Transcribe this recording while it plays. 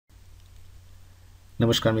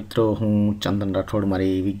नमस्कार मित्रों, हूँ चंदन राठौड़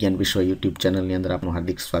मारी विज्ञान विश्व यूट्यूब चैनल अंदर आपनु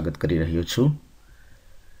हार्दिक स्वागत करी रह्यो छूं।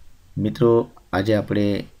 मित्रों, आज आपणे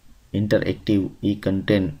इंटरएक्टिव ई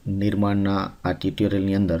कंटेंट निर्माणना आ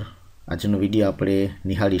ट्यूटोरियल अंदर आजनो विडियो आपणे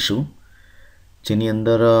निहाळीशुं, जेनी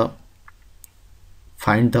अंदर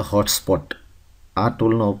फाइंड ध हॉटस्पॉट आ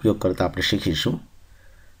टूलनो उपयोग करता आपणे शीखीशुं।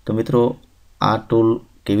 तो मित्रों, आ टूल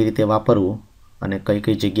केवी रीते वापरवुं अने कई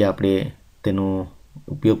कई जग्याए आपणे तेनो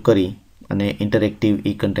उपयोग करी અને ઇન્ટરેક્ટિવ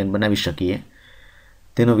ઈ કન્ટેન્ટ બનાવી શકીએ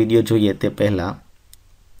તેનો વિડીયો જોઈએ તે પહેલાં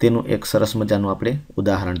તેનું એક સરસ મજાનું આપણે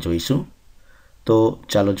ઉદાહરણ જોઈશું। તો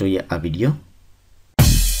ચાલો જોઈએ આ વિડીયો।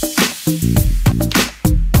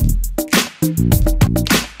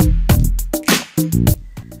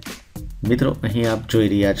 મિત્રો, અહીં આપ જોઈ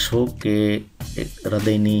રહ્યા છો કે એક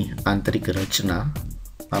હૃદયની આંતરિક રચના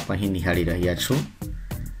આપ અહીં નિહાળી રહ્યા છો।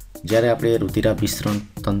 જ્યારે આપણે રુધિરાભિસરણ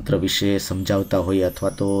તંત્ર વિશે સમજાવતા હોઈએ અથવા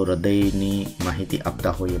તો હૃદયની માહિતી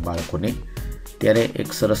આપતા હોઈએ બાળકોને, ત્યારે એક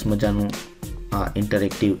સરસ મજાનું આ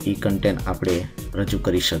ઇન્ટરેક્ટિવ ઈ કન્ટેન્ટ આપણે રજૂ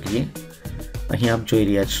કરી શકીએ। અહીં આપ જોઈ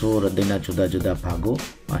રહ્યા છો હૃદયના જુદા જુદા ભાગો।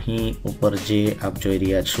 અહીં ઉપર જે આપ જોઈ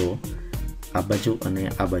રહ્યા છો આ બાજુ અને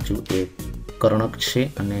આ બાજુ એક કર્ણક છે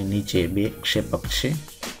અને નીચે બે ક્ષેપક છે,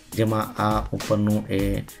 જેમાં આ ઉપરનું એ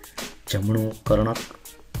જમણું કર્ણક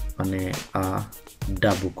અને આ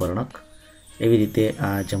डाबू कर्णक। एवी रीते आ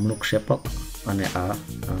जमणु क्षेपक अने आ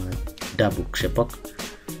डाबू क्षेपक।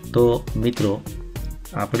 तो मित्रों,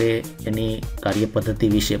 आपणे एनी कार्यपद्धति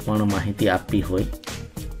विषे पण माहिती आपी होय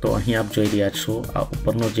तो अहीं आप जोई रह्या छो आ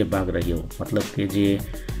उपरनो जे भाग रह्यो, मतलब के जे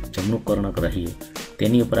जमणु कर्णक रह्यो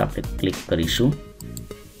तेनी उपर आपणे क्लिक करीशुं।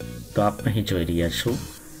 तो आप अहीं जोई रह्या छो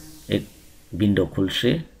एक विंडो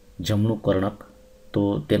खुलशे, जमणु कर्णक। तो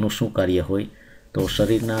तेनुं शुं कार्य होय तो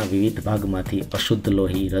शरीरना विविध भागमांथी अशुद्ध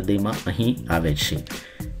लोही हृदयमां अहीं आवे छे।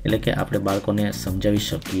 एटले के आपणे बाळकोने समजावी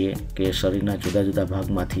शकीए के शरीरना जुदा जुदा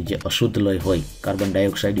भागमांथी जे अशुद्ध लोही होय, कार्बन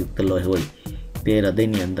डाइऑक्साइड युक्त लोही होय ते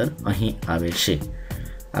हृदयनी अंदर अहीं आवे छे।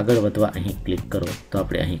 आगळ वधवा अहीं क्लिक करो तो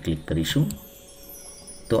आपणे अहीं क्लिक करीशुं।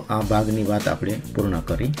 तो आ भागनी वात आपणे पूर्ण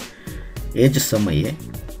करी। ए ज समये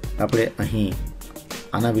आपणे अहीं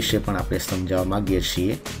आना विषे पण आपणे समजाववा मांगीए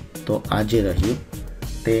छीए। तो आ जे रह्युं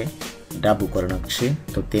ते डाबू कर्णक है,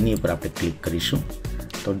 तो तेनी पर आप क्लिक करीशुं।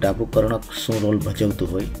 तो डाबू कर्णक शू रोल भजवतुं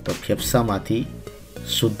होय तो फेफसामांथी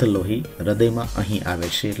शुद्ध लोही हृदय में अहीं आवे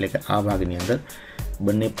छे, एटले के आ भागनी अंदर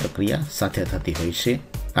बंने प्रक्रिया साथे थती होय छे।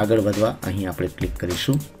 आगळ वधवा अहीं आपणे क्लिक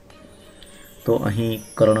करीशुं। तो अहीं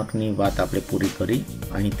कर्णकनी वात आपणे पूरी करी।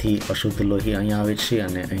 અહીંથી अशुद्ध लोही અહીં આવે છે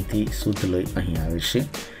અને અહીંથી શુદ્ધ લોહી અહીં આવે છે।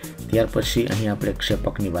 ત્યાર પછી અહીં આપણે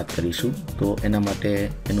ક્ષેપકની વાત કરીશું। તો એના માટે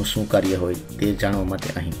એનું શું કાર્ય હોય તે જાણવા માટે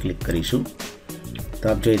અહીં ક્લિક કરીશું। તો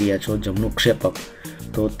આપ જોઈ રહ્યા છો જમણું ક્ષેપક,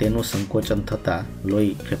 તો તેનું સંકોચન થતાં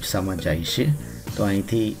લોહી ફેફસામાં જાય છે। તો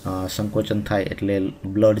અહીંથી સંકોચન થાય એટલે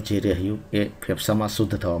બ્લડ જે રહ્યું એ ફેફસામાં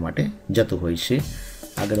શુદ્ધ થવા માટે જતું હોય છે।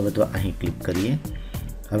 આગળ વધવા અહીં ક્લિક કરીએ।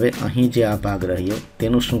 હવે અહીં જે આ ભાગ રહ્યો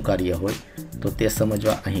તેનું શું કાર્ય હોય તો તે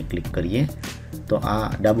સમજવા અહીં ક્લિક કરીએ। તો આ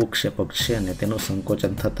ડાબુ ક્ષેપક છે અને તેનું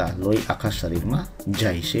સંકોચન થતાં લોહી આખા શરીરમાં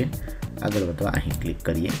જાય છે। આગળ વધવા અહીં ક્લિક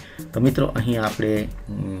કરીએ। તો મિત્રો, અહીં આપણે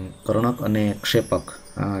કર્ણક અને ક્ષેપક,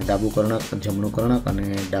 ડાબુ કર્ણક જમણું કર્ણક અને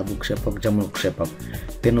ડાબુ ક્ષેપક જમણું ક્ષેપક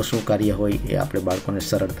તેનું શું કાર્ય હોય એ આપણે બાળકોને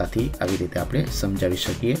સરળતાથી આવી રીતે આપણે સમજાવી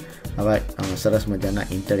શકીએ। આવા સરસ મજાના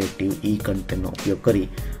ઇન્ટરેક્ટિવ ઈ કન્ટેન્ટનો ઉપયોગ કરી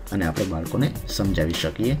અને આપણે બાળકોને સમજાવી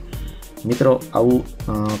શકીએ। મિત્રો, આવું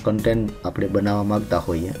કન્ટેન્ટ આપણે બનાવવા માગતા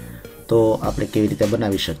હોઈએ તો આપણે કેવી રીતે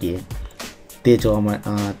બનાવી શકીએ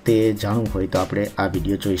તે જાણવું હોય તો આપણે આ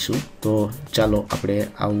વિડીયો જોઈશું। તો ચાલો આપણે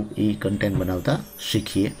આવું ઈ કન્ટેન્ટ બનાવતા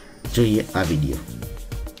શીખીએ। જોઈએ આ વિડીયો।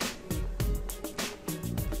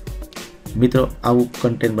 મિત્રો, આવું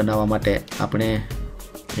કન્ટેન્ટ બનાવવા માટે આપણે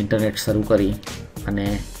ઇન્ટરનેટ શરૂ કરી અને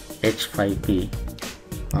H5P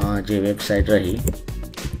જે વેબસાઇટ રહી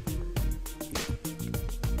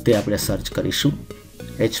તે આપણે સર્ચ કરીશું,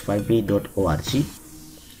 h5p.org,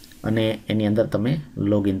 અને એની અંદર તમે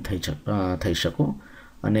લોગિન થઈ શકો।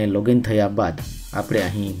 અને લોગિન થયા બાદ આપણે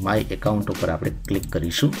અહીં માય એકાઉન્ટ ઉપર આપણે ક્લિક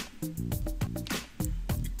કરીશું।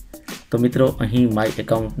 તો મિત્રો, અહીં માય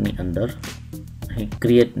એકાઉન્ટની અંદર અહીં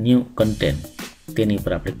ક્રિએટ ન્યૂ કન્ટેન્ટ તેની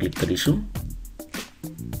પર આપણે ક્લિક કરીશું।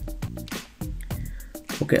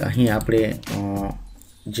 ઓકે, અહીં આપણે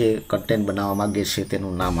જે કન્ટેન્ટ બનાવવા માંગીએ છીએ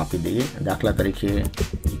તેનું નામ આપી દઈએ। દાખલા તરીકે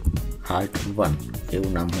હાર્ટ 1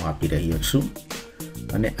 એવું નામ હું આપી રહ્યો છું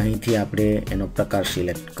અને અહીંથી આપણે એનો પ્રકાર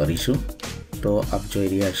સિલેક્ટ કરીશું। તો આપ જોઈ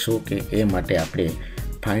રહ્યા છો કે એ માટે આપણે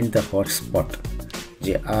ફાઇન્ડ ધ હોટસ્પોટ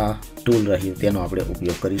જે આ ટૂલ રહ્યું તેનો આપણે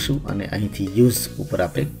ઉપયોગ કરીશું અને અહીંથી યુઝ ઉપર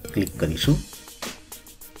આપણે ક્લિક કરીશું।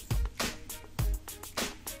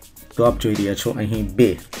 તો આપ જોઈ રહ્યા છો અહીં બે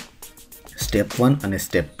સ્ટેપ 1 અને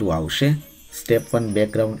સ્ટેપ 2 આવશે. સ્ટેપ 1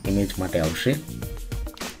 બેકગ્રાઉન્ડ ઇમેજ માટે આવશે.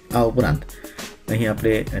 આ ઉપરાંત અહીં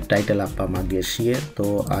આપણે ટાઇટલ આપવા માંગીએ છીએ, તો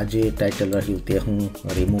આ જે ટાઇટલ રહ્યું તે હું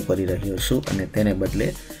રિમૂવ કરી રહ્યો છું અને તેને બદલે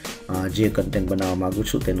જે કન્ટેન્ટ બનાવવા માગું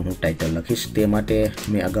છું તેનું હું ટાઇટલ લખીશ. તે માટે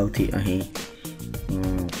મેં અગાઉથી અહીં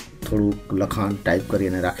થોડુંક લખાણ ટાઈપ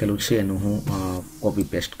કરીને રાખેલું છે, એનું હું કોપી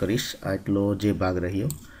પેસ્ટ કરીશ. આટલો જે ભાગ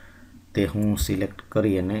રહ્યો તે હું સિલેક્ટ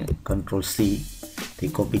કરી અને Ctrl+C થી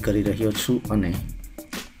કોપી કરી રહ્યો છું અને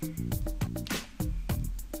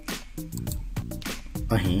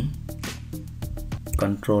અહીં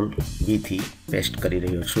Ctrl+V થી પેસ્ટ કરી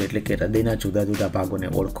રહ્યો છું. એટલે કે હૃદયના જુદા જુદા ભાગોને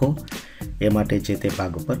ઓળખો એ માટે જે તે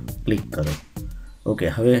ભાગ ઉપર ક્લિક કરો. ઓકે,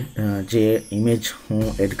 હવે જે ઇમેજ હું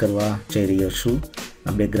એડ કરવા જઈ રહ્યો છું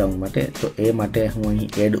બેકગ્રાઉન્ડ માટે, તો એ માટે હું અહીં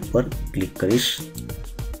એડ ઉપર ક્લિક કરીશ.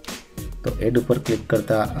 તો એડ ઉપર ક્લિક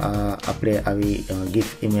કરતાં આપણે આવી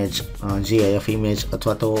ગિફ ઇમેજ, GIF ઇમેજ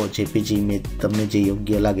અથવા તો JPG ઇમેજ, તમને જે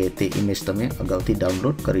યોગ્ય લાગે તે ઇમેજ તમે અગાઉથી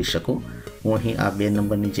ડાઉનલોડ કરી શકો. હું અહીં આ 2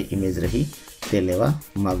 નંબરની જે ઇમેજ રહી તે લેવા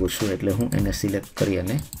માગું છું, એટલે હું એને સિલેક્ટ કરી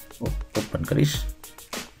અને ઓપન કરીશ.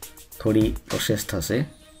 થોડી પ્રોસેસ થશે,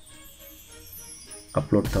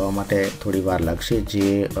 અપલોડ થવા માટે થોડી વાર લાગશે. જે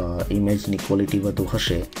ઇમેજની ક્વોલિટી વધુ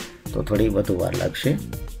હશે તો થોડી વધુ વાર લાગશે.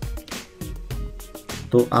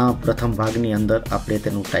 તો આ પ્રથમ ભાગની અંદર આપણે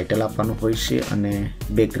તેનું ટાઇટલ આપવાનું હોય છે અને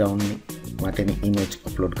બેકગ્રાઉન્ડ માટેની ઇમેજ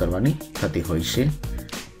અપલોડ કરવાની થતી હોય છે.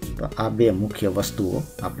 તો આ 2 મુખ્ય વસ્તુઓ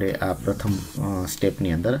આપણે આ પ્રથમ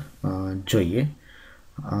સ્ટેપની અંદર જોઈએ.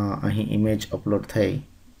 અહીં ઇમેજ અપલોડ થઈ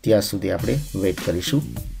ત્યાં સુધી આપણે વેઇટ કરીશું.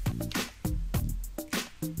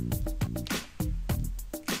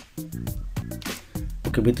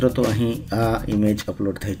 ઓકે મિત્રો, તો અહીં આ ઇમેજ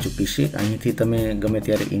અપલોડ થઈ ચૂકી છે. અહીંથી તમે ગમે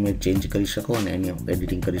ત્યારે ઇમેજ ચેન્જ કરી શકો અને એની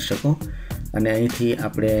એડિટિંગ કરી શકો. અને અહીંથી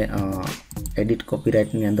આપણે એડિટ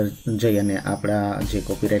કોપીરાઇટની અંદર જઈ અને આપણા જે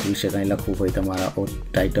કોપીરાઇટ વિશે કંઈ લખવું હોય, તમારા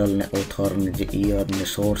ટાઇટલ ને ઓથર ને જે ઈયર ને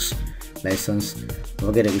સોર્સ, લાયસન્સ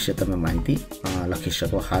વગેરે વિશે તમે માહિતી લખી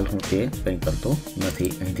શકો. હાલ હું તે કંઈ કરતો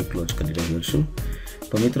નથી, અહીંથી ક્લોઝ કરી રહ્યો છું.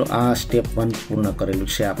 તો મિત્રો, આ સ્ટેપ 1 પૂર્ણ કરેલું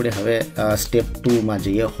છે આપણે. હવે સ્ટેપ 2માં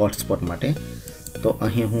જઈએ, હોટસ્પોટ માટે. તો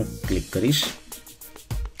અહીં હું ક્લિક કરીશ.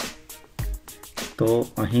 તો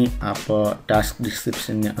અહીં આપ ટાસ્ક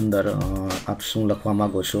ડિસ્ક્રિપ્શનની અંદર આપ શું લખવા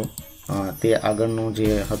માગો છો તે આગળનું જે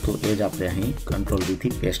હતું એ જ આપણે અહીં Ctrl+V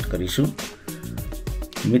થી પેસ્ટ કરીશું.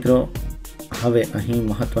 મિત્રો, હવે અહીં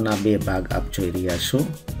મહત્વના 2 ભાગ આપ જોઈ રહ્યા છો,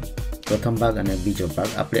 પ્રથમ ભાગ અને બીજો ભાગ.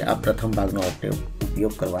 આપણે આ પ્રથમ ભાગનો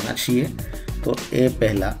ઉપયોગ કરવાના છીએ. તો એ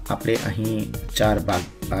પહેલાં આપણે અહીં 4 ભાગ,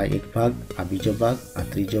 આ એક ભાગ, આ બીજો ભાગ, આ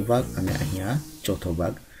ત્રીજો ભાગ અને અહીં આ ચોથો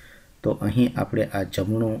ભાગ. તો અહીં આપણે આ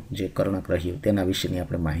જમણું જે કર્ણક રહ્યું તેના વિશેની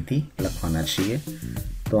આપણે માહિતી લખવાના છીએ.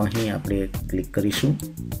 તો અહીં આપણે ક્લિક કરીશું.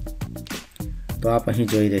 તો આપ અહીં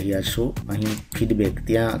જોઈ રહ્યા છો, અહીં ફીડબેક,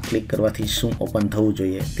 ત્યાં ક્લિક કરવાથી શું ઓપન થવું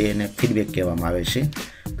જોઈએ તેને ફીડબેક કહેવામાં આવે છે.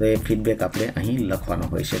 તો એ ફીડબેક આપણે અહીં લખવાનો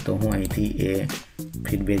હોય છે. તો હું અહીંથી એ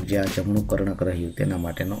ફીડબેક જે આ જમણું કર્ણક રહ્યું તેના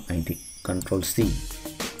માટેનો અહીંથી Ctrl+C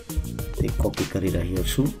થી કોપી કરી રહ્યો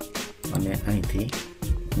છું અને અહીંથી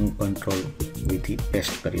હું Ctrl+V થી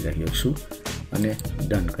પેસ્ટ કરી રહ્યો છું અને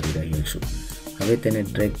ડન કરી રહ્યો છું. હવે તેને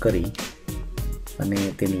ડ્રેગ કરી અને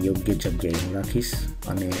તેની યોગ્ય જગ્યાએ હું રાખીશ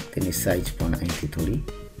અને તેની સાઇઝ પણ અહીંથી થોડી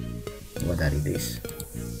વધારી દઈશ.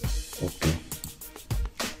 ઓકે,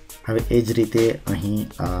 હવે એ જ રીતે અહીં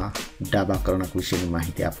આ ડાબા કર્ણક વિશેની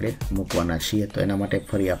માહિતી આપણે મૂકવાના છીએ. તો એના માટે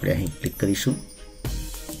ફરી આપણે અહીં ક્લિક કરીશું.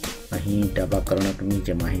 અહીં ડાબા કર્ણકની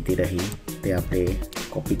જે માહિતી રહી તે આપણે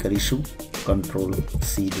કોપી કરીશું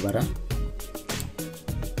Ctrl+C દ્વારા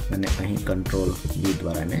અને અહીં Ctrl+V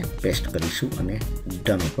દ્વારા એને પેસ્ટ કરીશું અને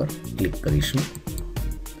ડન ઉપર ક્લિક કરીશું.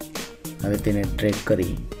 હવે તેને ડ્રેગ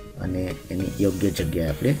કરી અને એની યોગ્ય જગ્યાએ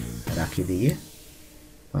આપણે રાખી દઈએ.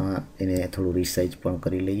 એને થોડું રીસાઇઝ પણ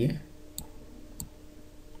કરી લઈએ.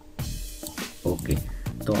 ઓકે,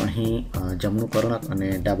 તો અહીં જમણું કર્ણક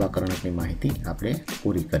અને ડાબા કર્ણકની માહિતી આપણે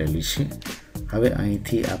પૂરી કરેલી છે. હવે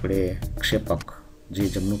અહીંથી આપણે ક્ષેપક, જે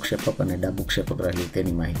જમણું ક્ષેપક અને ડાબું ક્ષેપક રહ્યું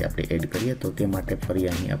તેની માહિતી આપણે એડ કરીએ. તો તે માટે ફરી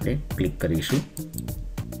અહીં આપણે ક્લિક કરીશું.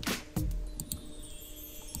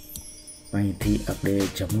 અહીંથી આપણે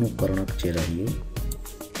જમણું કર્ણક જે રહ્યું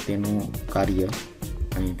તેનું કાર્ય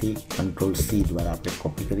અહીંથી Ctrl+C દ્વારા આપણે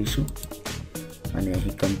કોપી કરીશું અને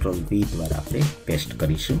અહીં Ctrl+V દ્વારા આપણે પેસ્ટ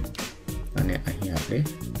કરીશું અને અહીં આપણે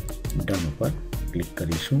ડન ઉપર ક્લિક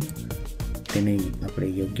કરીશું. તેને આપણે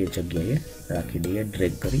યોગ્ય જગ્યાએ રાખી દઈએ,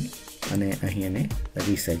 ડ્રેગ કરી અને અહીં એને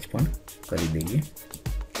રીસાઇઝ પણ કરી દઈએ.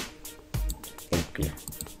 ઓકે,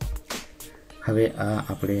 હવે આ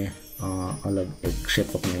આપણે અલગ એક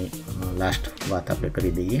ક્ષેપકની લાસ્ટ વાત આપણે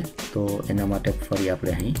કરી દઈએ. તો એના માટે ફરી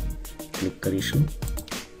આપણે અહીં ક્લિક કરીશું.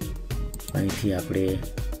 અહીંથી આપણે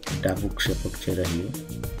ડાબું ક્ષેપક જે રહ્યું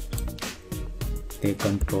તે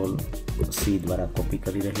કંટ્રોલ C દ્વારા કોપી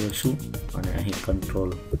કરી રહ્યો છું અને અહીં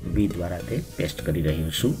કંટ્રોલ V દ્વારા તે પેસ્ટ કરી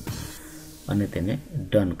રહ્યો છું અને તેને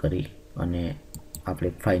ડન કરી અને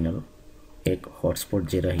આપણે ફાઇનલ એક હોટસ્પોટ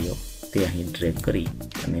જે રહ્યો તે અહીં ડ્રેગ કરી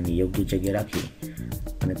અને એની યોગ્ય જગ્યાએ રાખી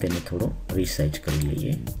અને તેને થોડો રિસાઇઝ કરી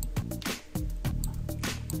લઈએ.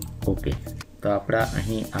 ઓકે, તો આપણા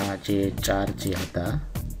અહીં આ જે ચાર જે હતા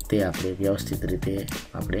તે આપણે વ્યવસ્થિત રીતે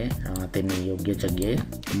આપણે તેની યોગ્ય જગ્યાએ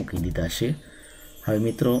મૂકી દીધા છે. હવે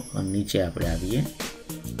મિત્રો નીચે આપણે આવીએ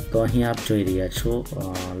તો અહીં આપ જોઈ રહ્યા છો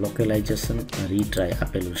લોકલાઇઝેશન રીટ્રાય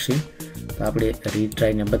આપેલું છે. તો આપણે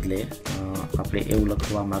રીટ્રાયને બદલે આપણે એવું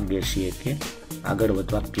લખવા માંગીએ છીએ કે આગળ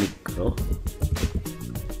વધવા ક્લિક કરો.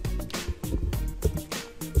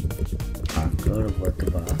 આગળ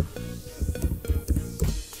વધવા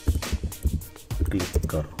ક્લિક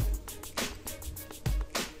કરો.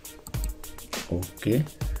 ઓકે,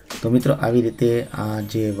 તો મિત્રો આવી રીતે આ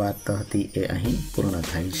જે વાત હતી એ અહીં પૂર્ણ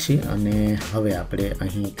થાય છે અને હવે આપણે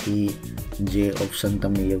અહીંથી જે ઓપ્શન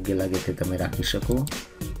તમને યોગ્ય લાગે તે તમે રાખી શકો.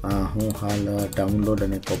 હું હાલ ડાઉનલોડ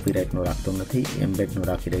અને કોપીરાઇટનો રાખતો નથી, એમ્બેડનો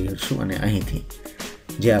રાખી રહ્યો છું અને અહીંથી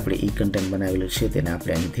જે આપણે ઈ કન્ટેન્ટ બનાવેલું છે તેને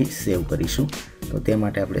આપણે અહીંથી સેવ કરીશું. તો તે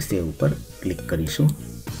માટે આપણે સેવ ઉપર ક્લિક કરીશું.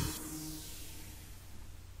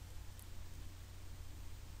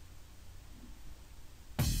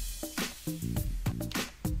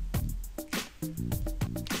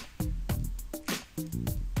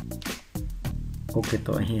 ઓકે,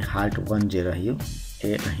 તો અહીં હાર્ટ 1 જે રહ્યું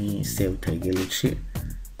એ અહીં સેવ થઈ ગયેલું છે.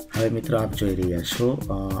 હવે મિત્રો આપ જોઈ રહ્યા છો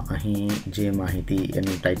અહીં જે માહિતી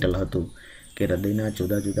એનું ટાઇટલ હતું કે હૃદયના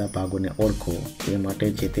જુદા જુદા ભાગોને ઓળખો, એ માટે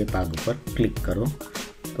જે તે ભાગ ઉપર ક્લિક કરો.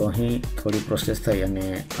 તો અહીં થોડી પ્રોસેસ થઈ અને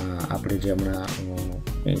આપણે જે હમણાં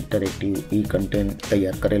ઇન્ટરેક્ટિવ ઈ કન્ટેન્ટ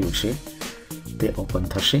તૈયાર કરેલું છે તે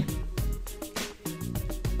ઓપન થશે.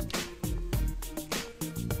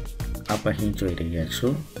 આપ અહીં જોઈ રહ્યા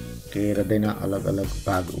છો કે હૃદયના અલગ અલગ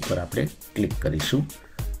ભાગ ઉપર આપણે ક્લિક કરીશું.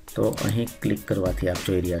 તો અહીં ક્લિક કરવાથી આપ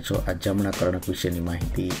જોઈ રહ્યા છો આ જમણા કર્ણક વિશેની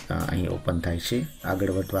માહિતી અહીં ઓપન થાય છે.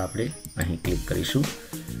 આગળ વધવા આપણે અહીં ક્લિક કરીશું.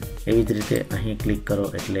 એવી જ રીતે અહીં ક્લિક કરો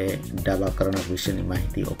એટલે ડાબા કર્ણક વિશેની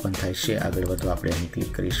માહિતી ઓપન થાય છે. આગળ વધવા આપણે અહીં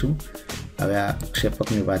ક્લિક કરીશું. હવે આ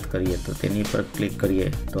ક્ષેપકની વાત કરીએ તો તેની પર ક્લિક કરીએ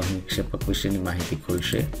તો અહીં ક્ષેપક વિશેની માહિતી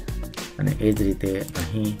ખુલશે અને એ જ રીતે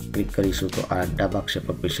અહીં ક્લિક કરીશું તો આ ડાબા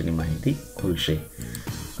ક્ષેપક વિશેની માહિતી ખુલશે.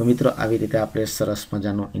 તો મિત્રો આવી રીતે આપણે સરસ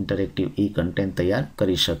મજાનો ઇન્ટરેક્ટિવ ઈ કન્ટેન્ટ તૈયાર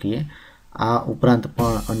કરી શકીએ. આ ઉપરાંત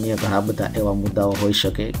પણ અન્ય ઘણા બધા એવા મુદ્દાઓ હોઈ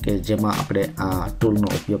શકે કે જેમાં આપણે આ ટૂલનો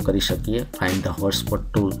ઉપયોગ કરી શકીએ. ફાઇન્ડ ધ હોટસ્પોટ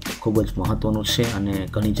ટૂલ ખૂબ જ મહત્વનું છે અને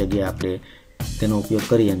ઘણી જગ્યાએ આપણે તેનો ઉપયોગ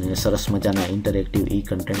કરી અને સરસ મજાના ઇન્ટરેક્ટિવ ઈ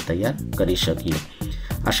કન્ટેન્ટ તૈયાર કરી શકીએ.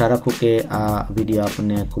 આશા રાખું કે આ વિડીયો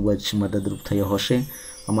આપણને ખૂબ જ મદદરૂપ થયો હશે.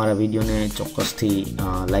 અમારા વિડીયોને ચોક્કસથી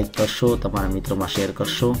લાઈક કરશો, તમારા મિત્રોમાં શેર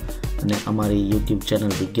કરશો અને અમારી યુટ્યુબ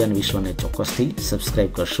ચેનલ વિજ્ઞાન વિશ્વને ચોક્કસથી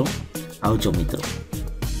સબસ્ક્રાઈબ કરશો. આવજો મિત્રો.